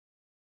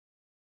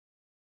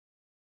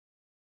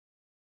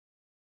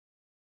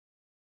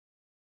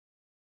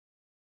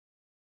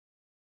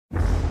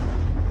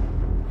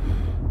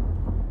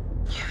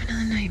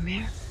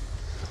nightmare?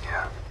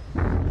 Yeah.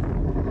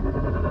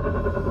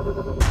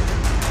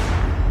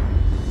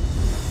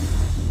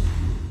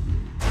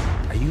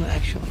 Are you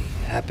actually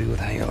happy with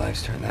how your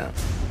life's turned out?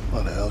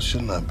 Why the hell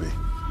shouldn't I be?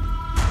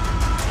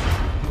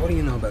 What do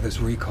you know about this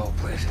recall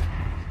place?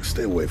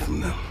 Stay away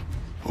from them.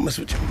 Don't mess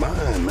with your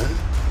mind, man.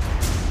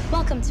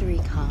 Welcome to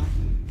Recall.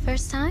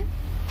 First time?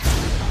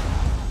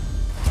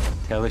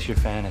 Tell us your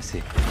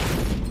fantasy.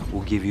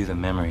 We'll give you the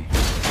memory.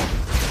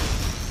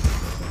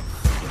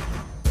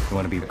 You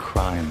want to be a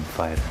crime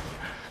fighter,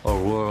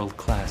 or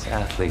world-class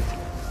athlete,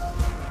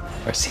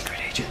 or secret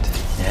agent?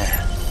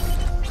 Yeah.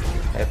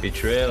 Happy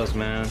trails,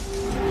 man.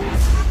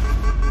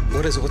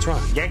 What is it? What's wrong?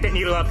 Yank that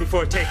needle out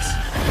before it takes.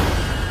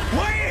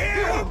 Why are you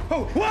here?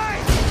 Oh, why?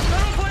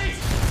 No,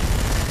 please!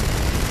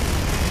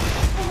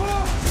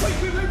 Wait.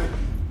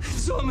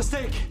 It's all a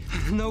mistake.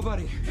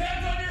 Nobody.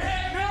 Hands on your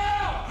head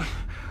now!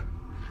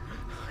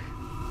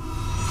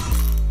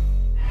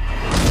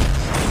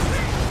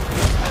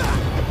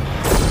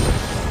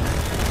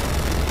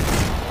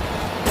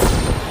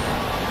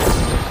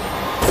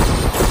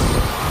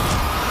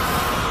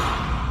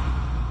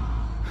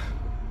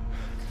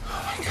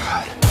 Oh my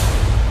God.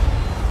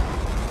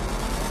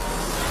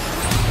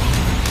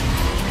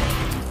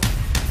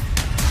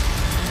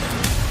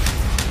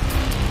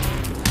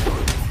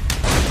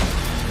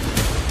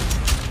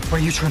 Why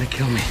are you trying to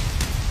kill me?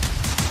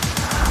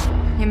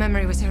 Your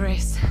memory was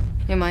erased.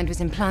 Your mind was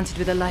implanted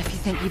with a life you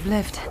think you've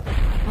lived.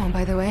 Oh,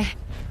 by the way,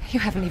 you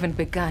haven't even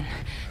begun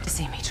to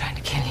see me trying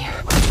to kill you.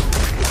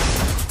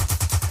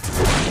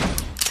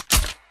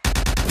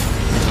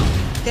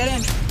 Get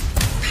in.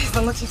 I've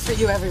been looking for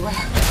you everywhere.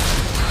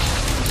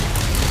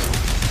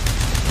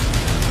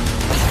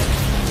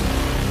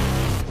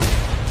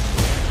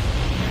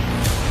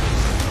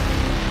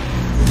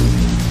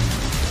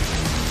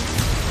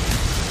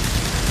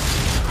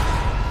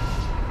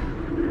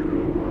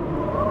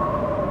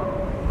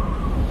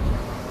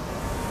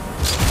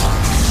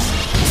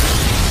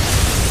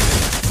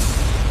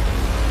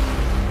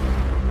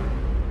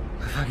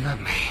 If I'm not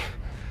me,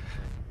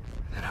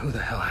 then who the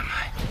hell am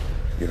I?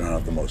 You don't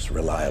have the most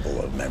reliable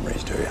of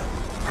memories, do you?